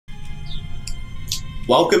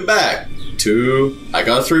Welcome back to I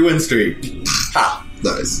Got a 3-Win Streak. Ha!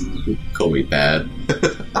 Nice. Call me bad.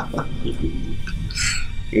 I'm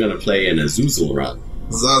gonna play an Azazel run.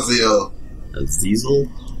 Azazel. Azazel?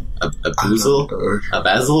 Azazel?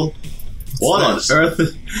 Azazel? What on earth?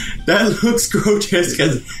 That looks grotesque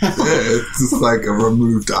as hell. Yeah, it's just like a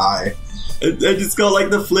removed eye. I just got like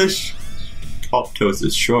the flesh.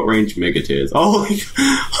 Apoptosis, short range mega tears. Oh my god.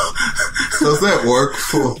 Does that work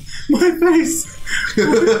for my face?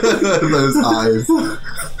 Those eyes?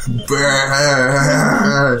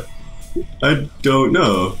 I don't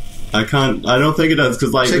know. I don't think it does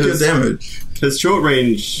because like check your damage. His short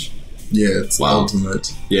range. Yeah, it's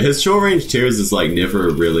ultimate. Yeah, his short range tears is like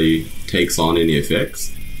never really takes on any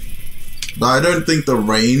effects. No, I don't think the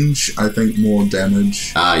range. I think more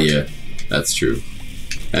damage. Ah, yeah, that's true.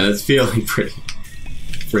 And it's feeling pretty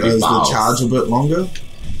Is the charge a bit longer?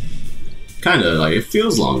 Kind of, like, it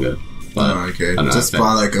feels longer. But okay. Just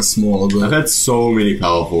by, like, a smaller bit. I've had so many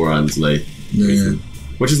powerful runs, like, recently.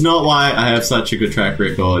 Which is not why I have such a good track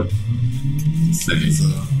record. It's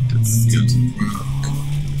good.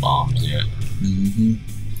 Bombs, yeah.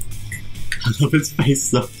 I love his face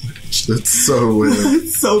so much. It's so weird.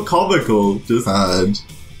 It's so comical. Just hard.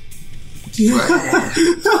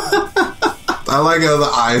 I like how the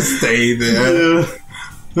eyes stay there. Yeah.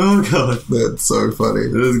 Oh god. That's so funny.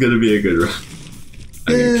 This is gonna be a good run.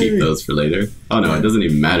 I'm gonna keep those for later. Oh no, it doesn't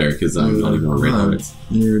even matter because I'm not even on red hearts.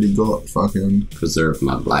 You already got fucking... Preserve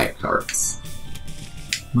my black hearts.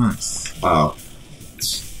 Nice. Wow.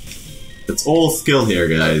 It's all skill here,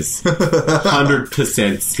 guys.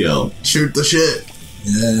 100% skill. Shoot the shit.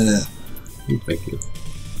 Yeah. Oh, thank you.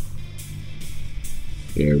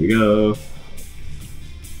 Here we go.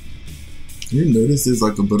 You notice there's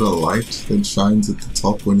like a bit of light that shines at the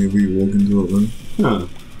top whenever you walk into a room? Huh.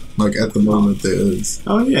 Like at the moment there is.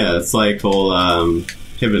 Oh yeah, it's like all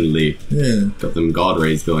heavenly. Yeah. Got them god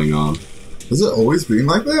rays going on. Has it always been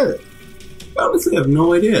like that? Honestly, I have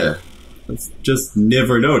no idea. I've just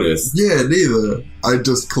never noticed. Yeah, neither. I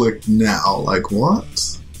just clicked now. Like,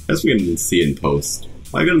 what? Guess we can see in post.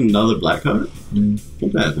 I got another black heart?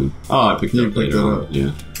 What happened? Oh, I picked it up later on.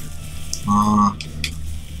 Yeah.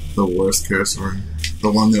 The worst curse ring.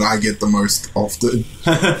 The one that I get the most often.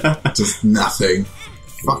 Just nothing.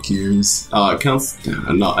 Fuck yous. Oh, it counts.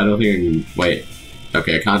 I don't think I can. Wait.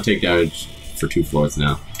 Okay, I can't take damage for 2 floors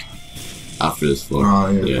now. After this floor. Oh,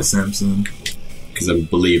 yeah, for Samson. Because I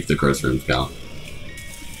believe the curse rooms count.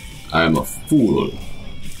 I am a fool.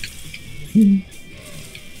 He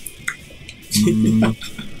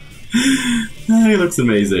looks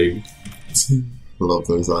amazing. I love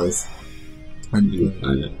those eyes.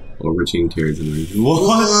 Overaching tears and rage. What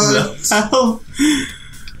the hell?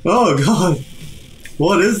 Oh god.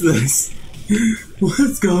 What is this?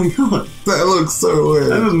 What's going on? That looks so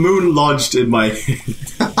weird. I have a moon lodged in my head.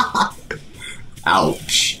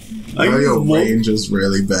 Ouch. I know your range is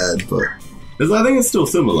really bad, but... I think it's still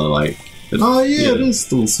similar, like... it is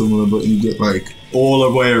still similar, but you get, like... all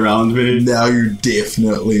the way around me. Now you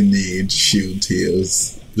definitely need shield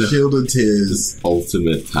tears. Shielded tears.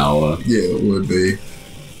 Ultimate power. Yeah, it would be.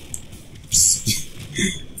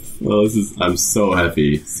 Well, I'm so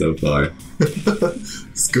happy so far.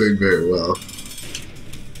 It's going very well.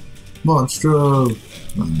 Monstro!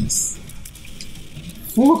 Nice.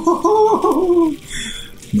 Whoa.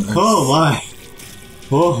 Nice. Oh my.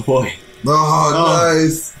 Oh boy. Oh,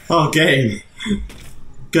 nice. Oh, game.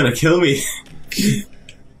 Gonna kill me.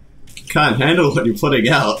 Can't handle what you're putting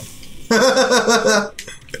out.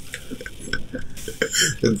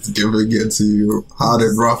 It's giving it to you hard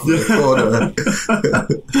and rough in the corner.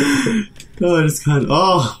 Oh, I just can't.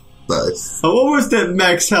 Oh. Nice. Oh, what was that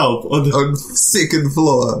max health? On second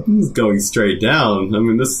floor. This is going straight down. I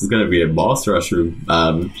mean, this is going to be a boss rush room.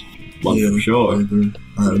 For sure. I'm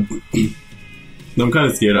kind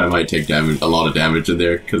of scared I might take a lot of damage in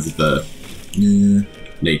there because of the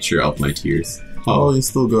nature of my tears. Oh, you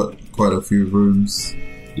still got quite a few rooms.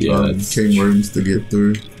 Yeah, king rooms to get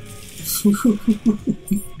through.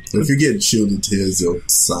 If you get shielded tears, you're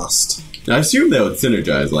sussed. I assume they would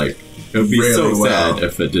synergize. Like, it would be really so sad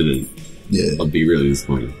if it didn't. Yeah, I'd be really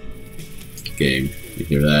disappointed. Game, you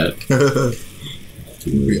hear that?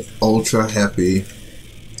 You'd be ultra happy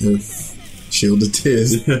if shielded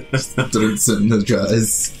tears didn't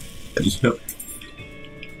synergize. Yep.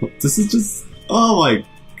 This is just I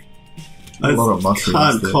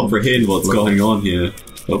can't comprehend what's going on here.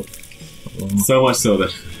 Oh. So much so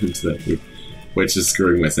that which is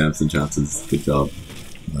screwing my Samson chances. Good job.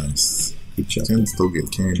 Nice. Good job. Can still get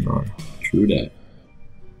cane, though. True that.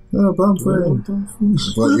 Oh, bomb frame.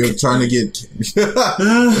 But you're trying to get...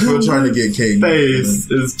 you're trying to get Kane.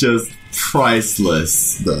 Face is just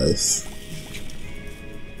priceless. Nice.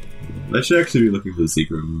 I should actually be looking for the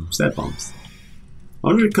secret room. Sad bombs. I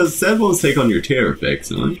wonder, because sad bombs take on your terror effects,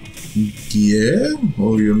 huh? Yeah?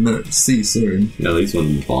 Well, you'll see soon. Yeah, at least one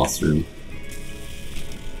in the boss room.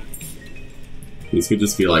 These could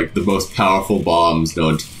just be like the most powerful bombs,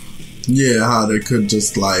 don't. Yeah, they could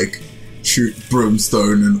just like shoot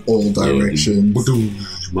brimstone in all directions.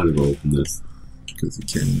 Might as well open this. Because you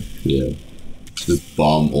can. Yeah. Just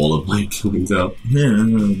bomb all of my killings out. Yeah,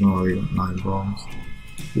 no, we got 9 bombs.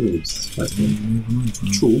 Oops.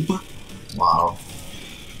 Tube. Wow.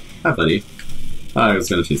 Hi, buddy. I was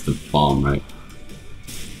gonna chase the bomb, right?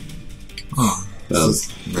 Oh, that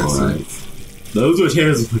was alright. Those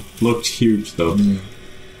rotations looked huge, though.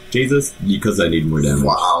 Jesus, because I need more damage.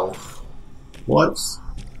 Wow. What?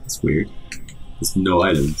 That's weird. There's no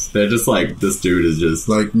items. They're just like, this dude is just...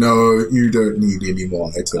 Like, no, you don't need any more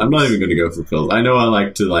items. I'm not even gonna go for kills. I know I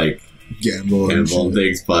like to, like, gamble and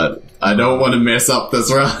things, but I don't want to mess up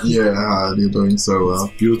this round. Yeah, you're doing so well.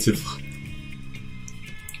 It's beautiful.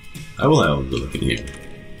 I will have a look in here.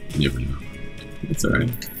 You never know. It's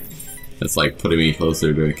alright. That's like putting me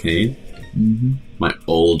closer to a Kane. My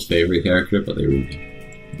old favorite character, but they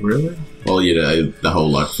really? Well, the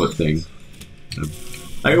whole Luckfoot thing.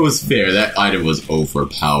 It was fair. That item was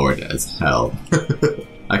overpowered as hell.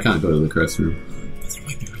 I can't go to the curse room.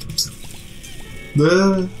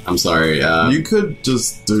 I'm sorry. You could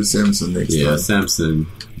just do Samson next time. Yeah, Samson.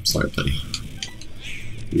 I'm sorry, buddy.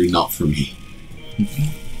 You're not for me.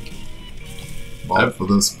 For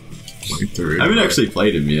this playthrough. I haven't actually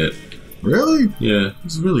played him yet. Really? Yeah.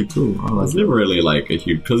 He's really cool. I was never really like a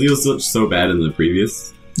huge... Because he was so bad in the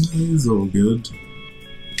previous. He's all good.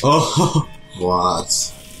 Oh! What?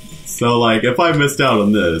 So, like, if I missed out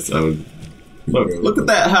on this, I would... Look at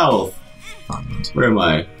that health! Where am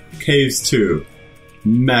I? Caves 2.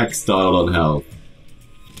 Maxed out on health.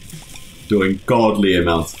 Doing godly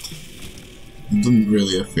amounts. It didn't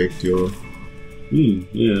really affect your...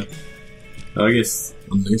 yeah. I guess...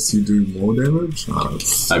 Unless you do more damage?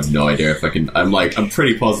 I have no idea if I can... I'm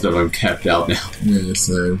pretty positive I'm capped out now. Yeah,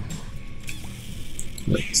 so...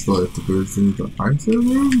 Still have to go through the Hartfield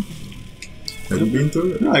room? Have you been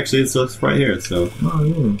through it? No, actually, it's just right here, so... Oh,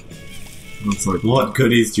 yeah. It's like... What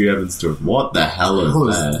goodies do you have in store? What the hell is that?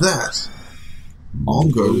 What is that?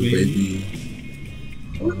 Mongo, baby.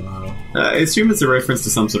 I assume it's a reference to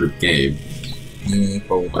some sort of game. Yeah,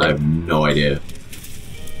 probably. I have no idea.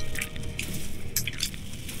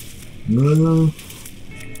 No.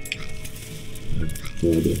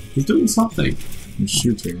 He's doing something. He's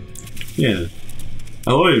shooting. Yeah. I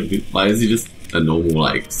thought it'd be, like, is he just a normal,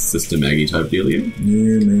 like, Sister Maggie type dealio?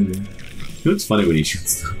 Yeah, maybe. He looks funny when he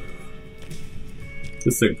shoots them.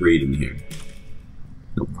 Just a greed in here.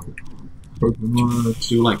 Nope. Pokemon.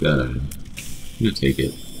 Do you like that? I'm gonna take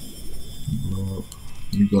it.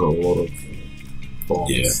 You got a lot of bombs.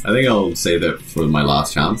 Yeah, I think I'll save that for my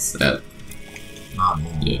last chance at...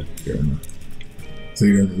 Yeah. Fair enough. So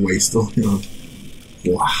you don't waste all your...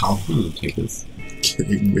 Wow. I'm gonna take this.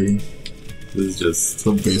 Kidding me. This is just...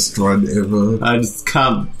 the best run ever. I just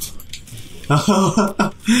can't...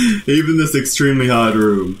 Even this extremely hard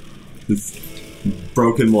room. This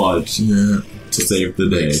broken watch. Yeah. To save the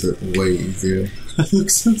day. Makes it way easier. I look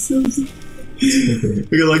so silly.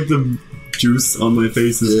 I got like the juice on my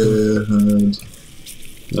face as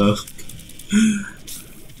well.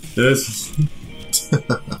 Yes.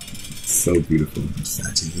 So beautiful.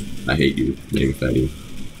 Fatty. I hate you, mega fatty.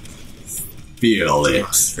 Feel it.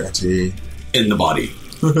 Fatty. In the body.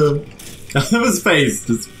 That was face.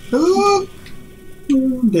 Just.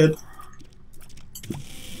 I'm dead.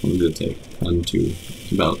 I'm gonna take 1, 2.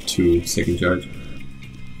 About 2 second charge.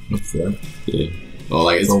 What's that? Yeah. Well,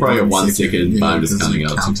 like, it's probably a 1 second, but I'm just counting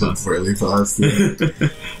out too fast. Really fast. Yeah.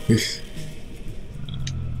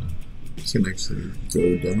 Can actually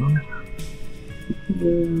go down.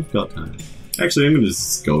 Yeah, got time. Actually, I'm gonna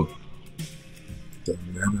just go.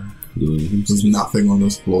 Doesn't matter. Yeah, there's nothing on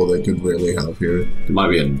this floor that could really help here. It might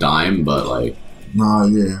be a dime, but like. Nah,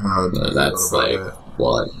 yeah. That's like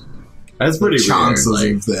what? That's pretty the chances rare.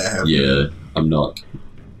 Like, of that happening. Yeah, I'm not.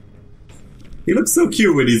 He looks so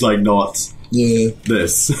cute when he's like not. Yeah.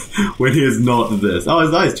 This when he is not this. Oh,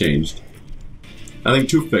 his eyes changed. I think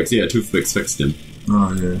Toothpicks. Yeah, Toothpicks fixed him.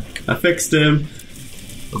 Oh yeah. I fixed him.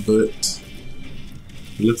 A bit.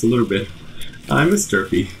 He looks a little bit. I'm a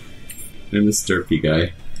Sturpy. I'm a Sturpy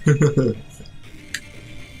guy.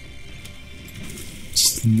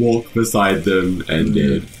 Just walk beside them and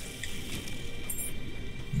did.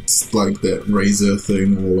 It's like that razor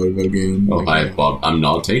thing all over again. Oh, like, hi, Bob. I'm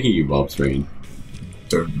not taking you, Bob's brain.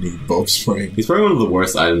 Don't need Bob's brain. He's probably one of the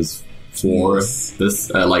worst items for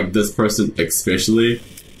this, like this person especially.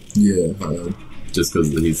 Yeah, just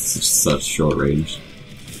because he's such short range.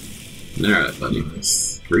 Alright, buddy.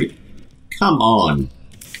 Nice. Greed? Come on.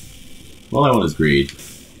 All I want is greed.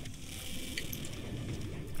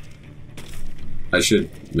 I should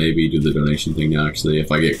maybe do the donation thing now, actually,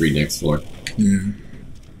 if I get greed next floor. Yeah.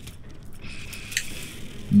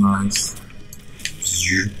 Nice.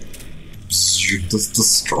 Just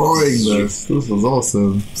destroying this. This is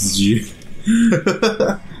awesome.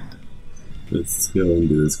 Let's go and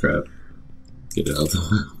do this crap. Get it out of the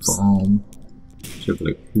house. Bomb.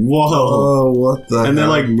 Whoa! Oh, what the And hell? they're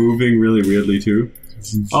like moving really weirdly too.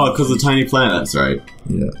 Oh, because of tiny planets, right?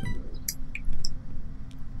 Yeah.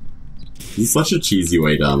 It's such a cheesy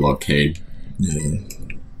way to unlock Cade. Yeah.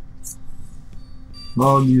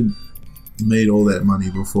 Well, you made all that money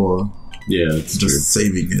before. Yeah, it's just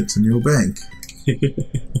saving it in your bank.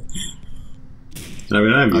 I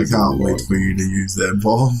mean, I can't wait for you to use that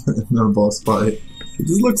bomb in the boss fight. It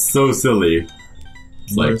just looks so silly.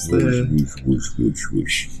 It's like Where's there? whoosh, whoosh, whoosh,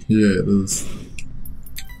 whoosh. Yeah, it is.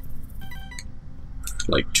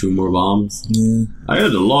 Like 2 more bombs. Yeah, I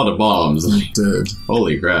had a lot of bombs. you did.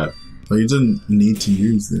 Holy crap! But you didn't need to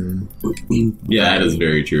use them. Yeah, that is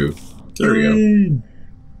very true. There we go. I'm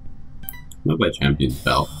gonna buy Champion's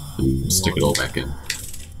belt and stick it all back in.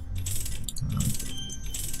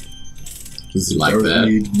 Because you Like don't that.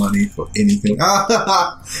 need money for anything. Didn't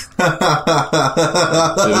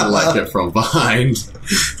like it from behind.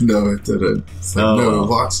 No, it didn't. It's like, no,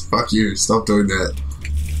 what? Fuck you. Stop doing that.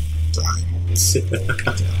 Die.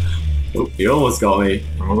 Oh, you almost got me.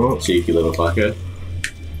 Oh, Cheeky little fucker.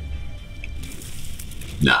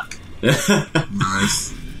 Nah.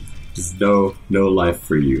 nice. Just no life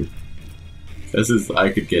for you. This is, I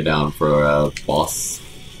could get down for a boss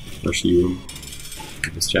rushy room.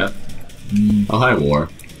 This chap. Oh, hi, War.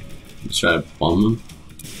 Let's try to bomb them.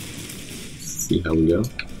 See how we go.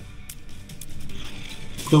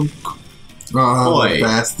 Clunk. Oh, Boy.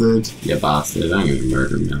 bastard. You bastard. I'm gonna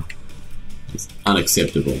murder him now. It's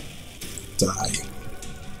unacceptable. Die.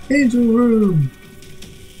 Angel room.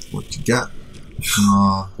 What you got?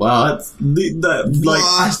 Oh, Wow, that's like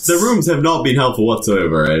What? the rooms have not been helpful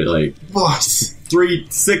whatsoever. Right? Like what? 6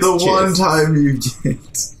 The one chests. time you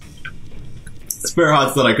get. Spare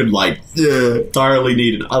hearts that I could like Yeah. thoroughly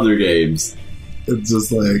need in other games. It's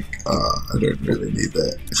just like, I don't really need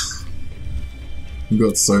that. You've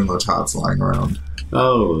got so much hearts lying around.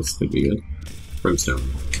 Oh, this could be good. Brimstone.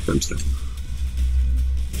 Brimstone.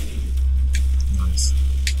 Nice.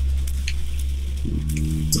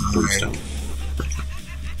 Brimstone.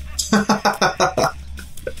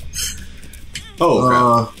 Oh,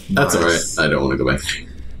 crap. That's nice. alright. I don't want to go back.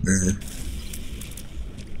 Yeah.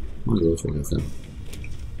 I'm gonna go for this now.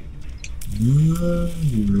 You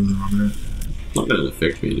really want it? Not gonna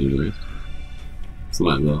affect me anyway. So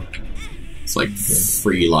might as well. It's like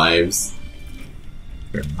 3 lives.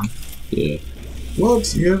 Fair enough. Yeah.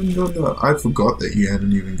 What? You haven't gone to... I forgot that you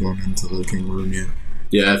hadn't even gone into the king room yet.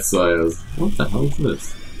 Yeah, that's why I was. What the hell is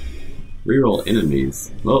this? Reroll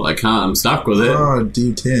enemies. Well, I can't. I'm stuck with it. Oh,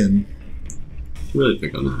 D10. Really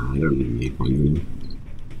pick on that. I don't really need points anymore.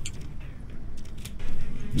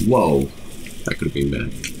 Whoa. That could have been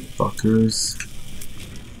bad. Fuckers.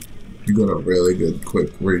 You got a really good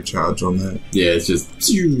quick recharge on that. Yeah, it's just.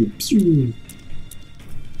 Pew, pew.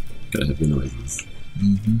 Gotta have the noises.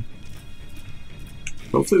 Mm-hmm.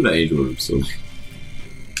 Hopefully the angel room's still.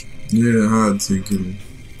 Yeah, hard so you can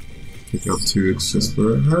pick up 2 extra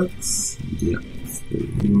spirit hearts. Yeah.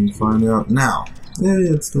 We'll find out now. Yeah,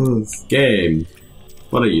 it still is. Game.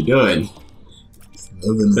 What are you doing?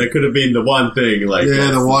 That could have been the one thing, like... Yeah,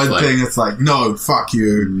 the one like, thing, it's like, no, fuck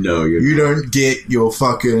you. No, You don't get your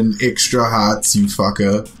fucking extra hearts, you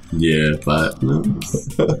fucker. Yeah, but... No.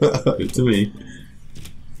 Good to me.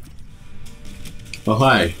 Oh,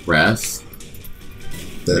 hi, Ras.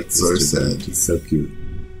 That's so sad. It's so cute.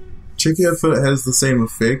 Check it out if it has the same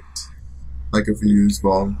effect. Like if you use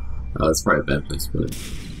bomb. Oh, it's probably a bad place, but...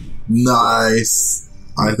 Nice.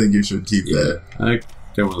 I think you should keep that. I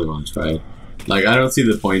don't really want to try it. Like, I don't see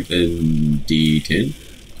the point in D10.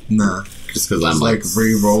 Nah. Just because It's I'm like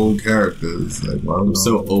re-roll characters. Like, why I'm would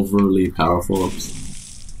so overly powerful.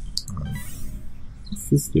 What's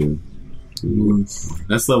this do? Ooh.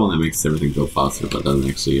 That's the one that makes everything go faster, but doesn't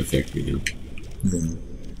actually affect me. Yeah.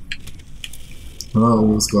 Well, I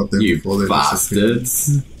almost got there You before they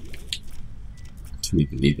bastards! Didn't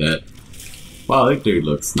even need that. Wow, that dude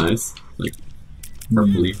looks nice. Like,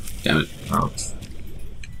 purpley. Damn it. Ouch.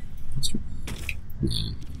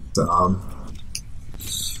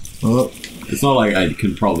 Well, it's not like I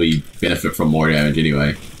can probably benefit from more damage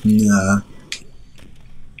anyway. nah.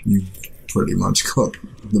 You've pretty much got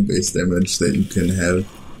the best damage that you can have.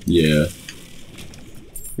 Yeah.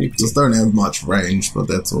 Just don't have much range, but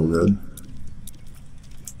that's all good.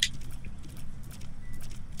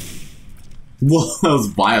 Whoa, that was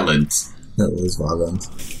violent. That was violent.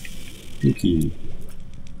 Okay.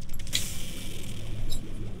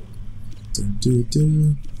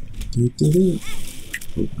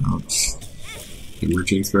 Ouch.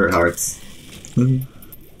 Emerging spirit hearts.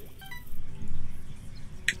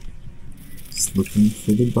 Just looking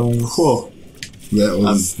for the bar. Whoa. That was...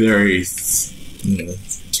 I'm very... Yeah.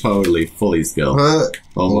 Totally fully skilled.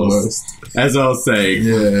 Almost. As I was saying.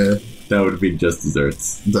 Yeah. That would be just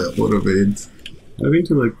desserts. That would have been... Have I been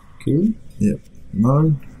to the king? Yeah.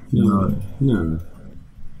 No.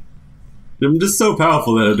 I'm just so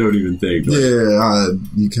powerful that I don't even think. Like,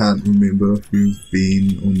 you can't remember if you've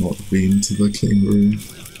been or not been to the king room.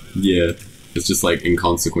 Yeah. It's just like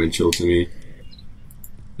inconsequential to me.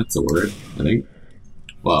 That's a word, I think.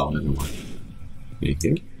 Wow, I don't know what. Thank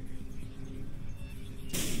you.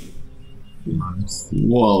 Nice.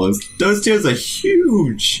 Whoa, those chairs are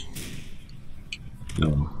huge!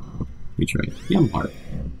 Oh, we tried. Yum heart.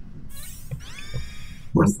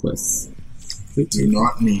 Worthless. Do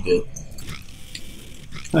not need it.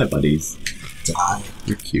 Hi, buddies. Die.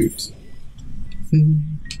 You're cute.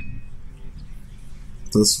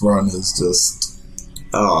 This run is just...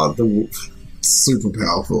 super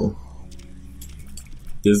powerful.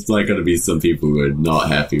 There's like gonna be some people who are not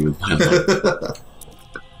happy with my life.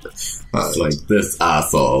 It's like, this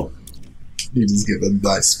asshole. You just get a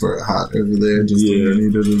nice spirit heart over there just when you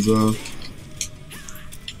need it as well.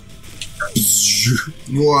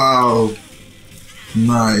 Wow.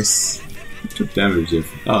 Nice. What damage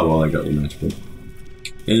if... Oh, well, I got the match book.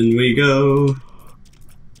 In we go.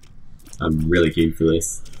 I'm really keen for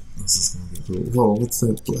this. This is gonna be cool. Whoa, what's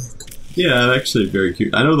that black? Yeah, actually very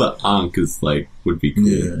cute. I know the Ankh is like, would be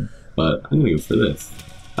cool. But I'm gonna go for this.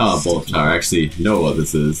 Oh, Bolt Tower. I actually know what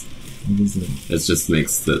this is. What is it? It just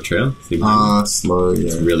makes the trail seem slow, yeah.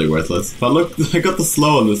 It's really worthless. But look, I got the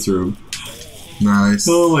slow in this room. Nice.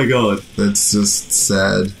 Oh my god. That's just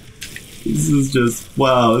sad. This is just...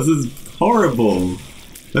 Wow, this is horrible.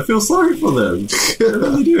 I feel sorry for them. I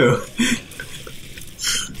really do.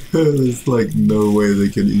 There's like no way they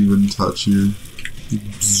can even touch you.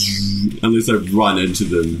 Unless I run into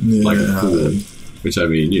them like a fool. Which, I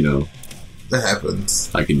mean, you know. That happens.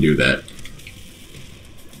 I can do that.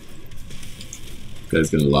 This guy's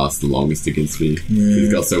gonna last the longest against me. Yeah.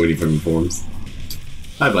 He's got so many different forms.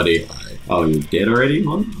 Hi, buddy. Oh, you're dead already?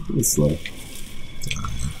 What? That's slow.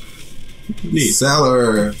 Neat.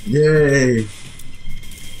 Cellar! Yay!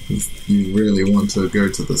 You really want to go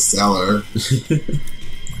to the cellar. I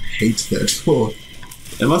hate that floor.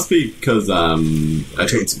 It must be because, I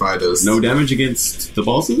hate spiders. No damage against the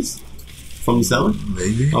bosses? From the cellar?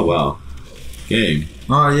 Maybe. Oh, wow. Game.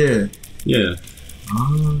 Oh, yeah. Yeah.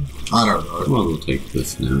 I don't know. Well, we'll take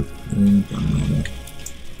this now. Don't matter.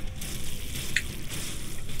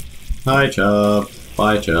 Hi, Chop.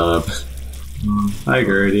 Bye, Chop. Hi,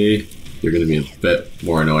 Gertie. You're gonna be a bit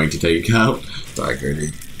more annoying to take out. Die,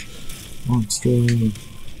 Gertie. Monster.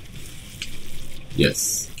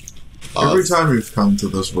 Yes. Every time we've come to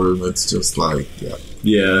this room, it's just like,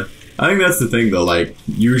 Yeah. I think that's the thing, though. Like,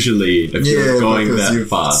 usually, if you're going that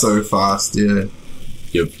fast, so fast,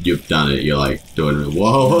 you've done it. You're like doing.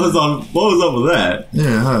 Whoa! What was up with that?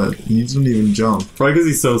 Yeah, he didn't even jump. Probably because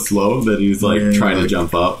he's so slow that he's like trying to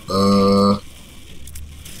jump up.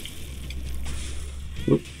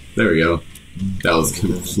 There we go. That was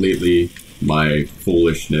completely my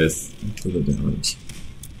foolishness. For the damage.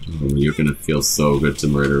 Oh, you're gonna feel so good to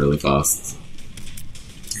murder really fast.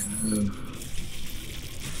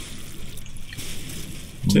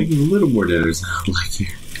 Taking a little more damage than I'd like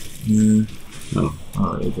here. Yeah. Oh.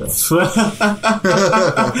 Oh, there you go.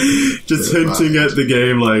 Just hinting at the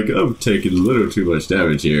game like, I'm taking a little too much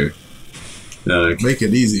damage here. Make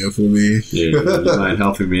it easier for me. Yeah, you mind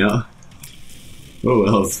helping me out? Oh,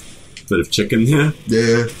 well, it's a bit of chicken there.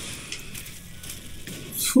 Yeah.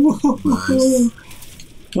 Nice.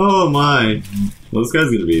 Oh my. Well, this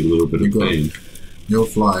guy's gonna be a little bit of pain. You're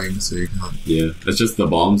flying, so you can't. Yeah, it's just the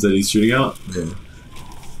bombs that he's shooting out. Yeah.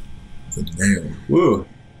 The nail. Woo.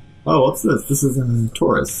 Oh, what's this? This is a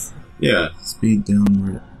Taurus. Yeah. Speed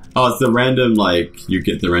downward. Oh, it's the random, like, you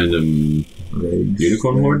get the random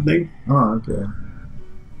unicorn horde thing? Oh, okay.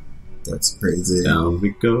 That's crazy. Down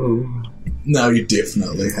we go. Now you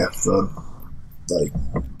definitely have to like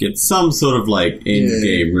get some sort of like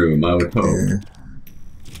in-game room. I would hope. Yeah.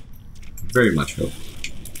 Very much hope.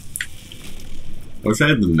 I wish I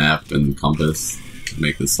had the map and compass to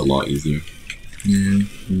make this a lot easier. Yeah, you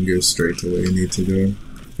can go straight to where you need to go.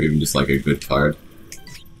 Or even just like a good card.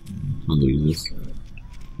 I'll lose this.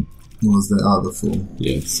 What was that other for?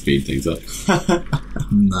 Yeah, speed things up.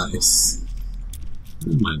 Nice.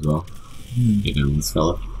 Might as well. Get down this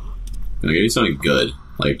fella. I'm gonna do something good.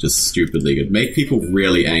 Like, just stupidly good. Make people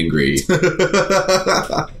really angry.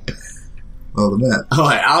 Oh, the map. Oh,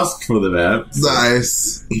 I asked for the map.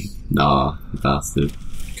 Nice. Nah, you bastard.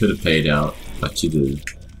 Could have paid out, but you did.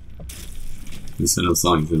 Instead of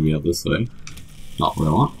song's gonna be up this way. Not what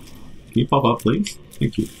I want. Can you pop up, please?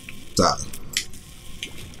 Thank you. Die.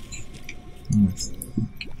 Nice.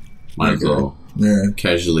 Might as well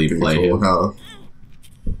casually play him.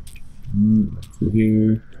 Through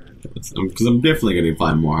here. Because I'm definitely going to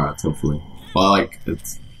find more hearts, hopefully. Well, like,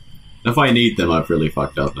 it's... If I need them, I've really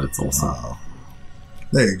fucked up. That's awesome. Wow.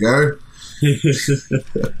 There you go.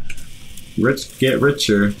 Get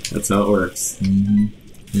richer. That's how it works. Mm-hmm.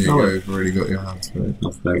 There you go. You've already got your hearts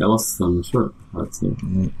back. I lost some short hearts there.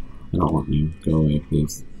 I don't want you. Go away,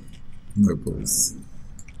 please. No, please.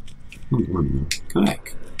 Come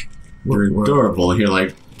back. You're adorable. You're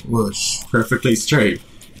like... Whoosh. Perfectly straight.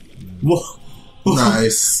 Whoa.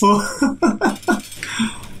 Nice.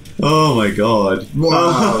 Oh my god.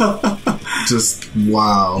 Wow. Just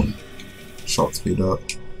wow. Shot speed up.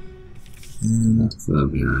 And that's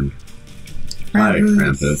man. Hi,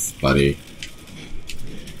 Krampus, buddy.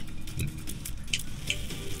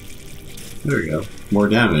 There we go. More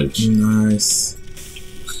damage. Nice.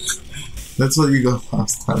 That's what you got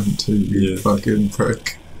last time too, you fucking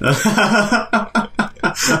prick.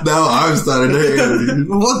 Now I'm starting to hear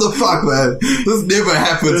what the fuck, man? This never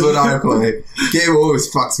happens when I play. Game always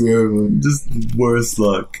fucks me over. Just worse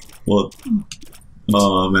luck. What?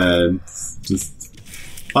 Oh man. Just...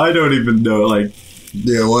 I don't even know, like...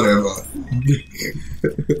 Yeah, whatever.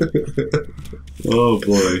 Oh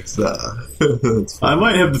boy. I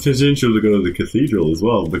might have the potential to go to the cathedral as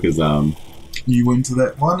well, because you went to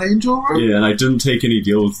that one angel room? Yeah, and I didn't take any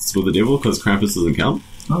deals with the devil because Krampus doesn't count.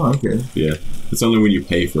 Oh, okay. Yeah. It's only when you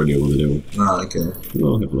pay for a deal with the devil. Oh, okay.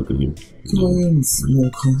 We'll have a look in here. Coins,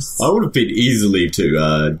 more costs. I would have been easily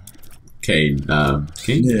to Kane.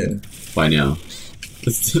 Kane? Yeah. By now.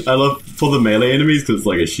 I love for the melee enemies because it's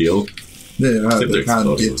like a shield. Yeah, they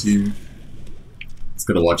can't get to you. It's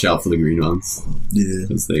gotta watch out for the green ones. Yeah.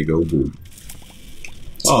 Because they go boom.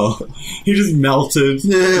 Oh, he just melted.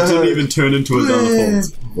 Yeah. It didn't even turn into his own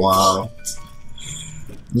fault. Wow.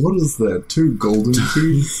 What is that? 2 golden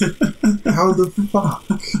tubes? How the fuck?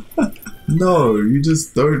 No, you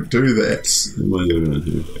just don't do that. What am I doing around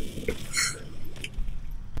here?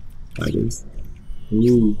 Spiders.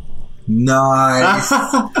 Ooh. Nice!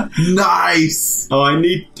 Nice! Oh,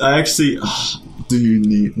 I actually... do you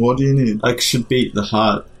need... What do you need? I should beat the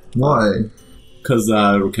heart. Why? Because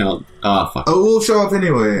it'll count... fuck. Oh, it will show up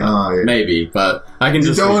anyway. Oh, yeah. Maybe, but I can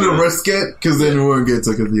just... You don't want to risk it, because then we won't get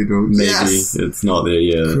to cathedral. Maybe. Yes! It's not there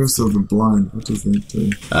yet. Curse of the Blind. What does that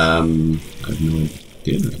do? I have no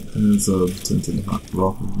idea. There's a tinted rock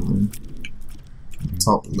over there.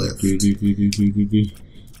 Top left.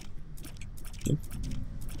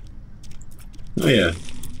 Oh yeah.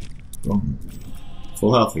 Oh.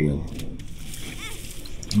 Full health again.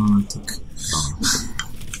 Oh, I took...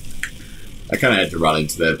 I kind of had to run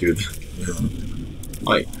into that dude. Yeah.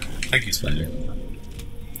 Like, thank you, Spider.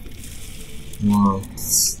 Wow.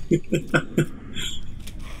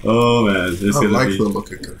 Oh man, this I like the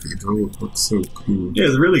look of cathedral. It looks so cool. Yeah,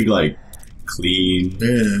 it's really like clean.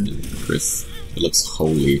 Yeah. And crisp. It looks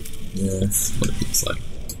holy. Yeah. That's what it looks like.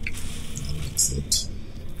 That's it.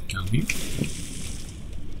 Down here.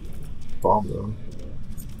 Bomb though.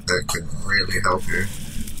 That could really help you.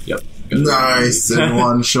 Yep. Nice! In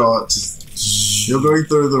one shot. You're going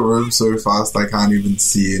through the room so fast I can't even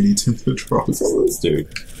see any tinted rocks. What's all this dude?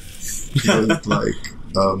 It's like,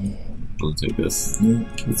 I'll take this. Yeah.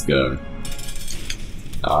 Let's go.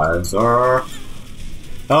 Eyes are...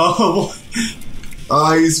 Oh!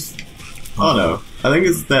 Eyes! Oh no. I think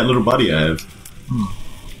it's that little buddy I have.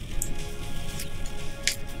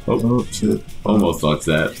 Oh shit. Almost lost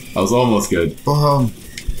that. I was almost good. Bomb!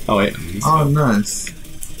 Oh wait. Oh, nice.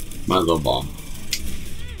 Might as well bomb.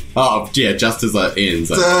 Oh, yeah, just as it ends.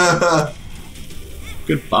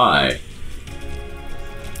 Goodbye.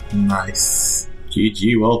 Nice.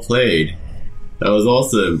 GG, well played. That was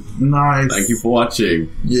awesome. Nice. Thank you for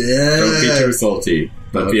watching. Yeah. Don't be too salty,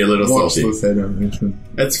 but be a little Watch salty. this head animation.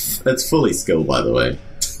 It's fully skill, by the way.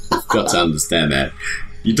 Got to understand that.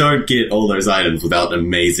 You don't get all those items without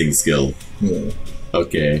amazing skill. Yeah.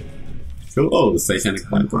 Okay. So, oh, the satanic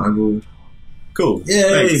plant. Bible. Cool.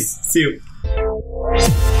 Yay! Thanks. See you.